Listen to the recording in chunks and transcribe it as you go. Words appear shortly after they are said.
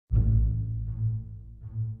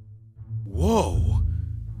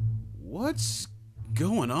What's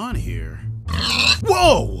going on here?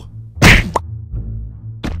 Whoa!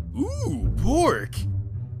 Ooh, pork!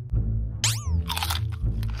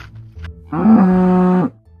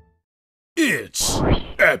 It's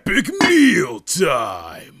epic meal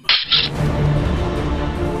time!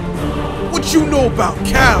 What you know about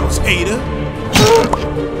cows, hater?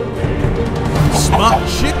 Smart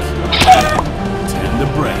chick, tender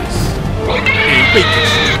breasts, and bacon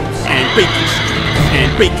strips, and bacon strips,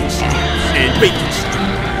 and bacon strips, and bacon strips,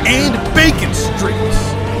 and bacon strips.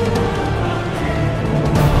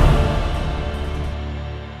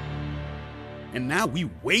 And now we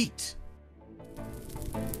wait.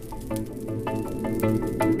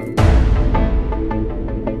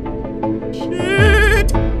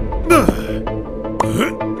 Shit!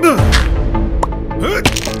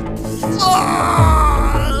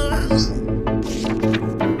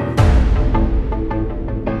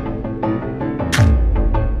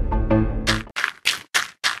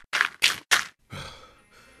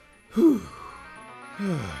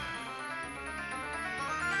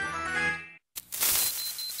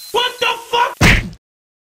 What the fuck?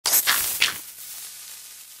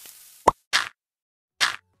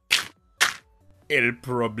 El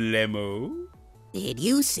problemo? Did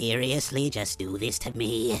you seriously just do this to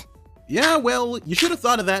me? Yeah, well, you should have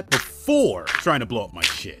thought of that before trying to blow up my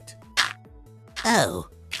shit. Oh,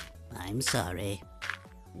 I'm sorry.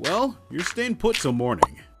 Well, you're staying put till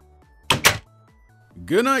morning.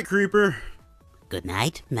 Good night, Creeper. Good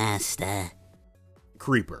night, Master.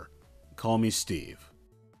 Creeper. Call me Steve.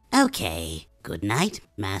 Okay, good night,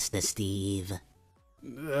 Master Steve.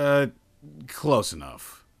 Close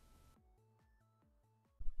enough.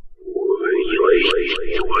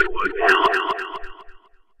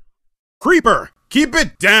 Creeper! Keep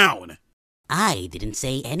it down! I didn't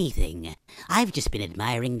say anything. I've just been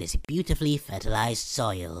admiring this beautifully fertilized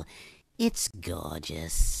soil. It's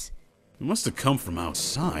gorgeous. It must have come from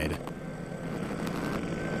outside.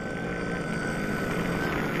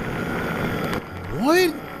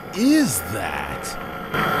 What is that?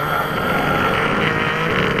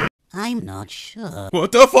 I'm not sure.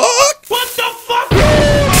 What the fuck?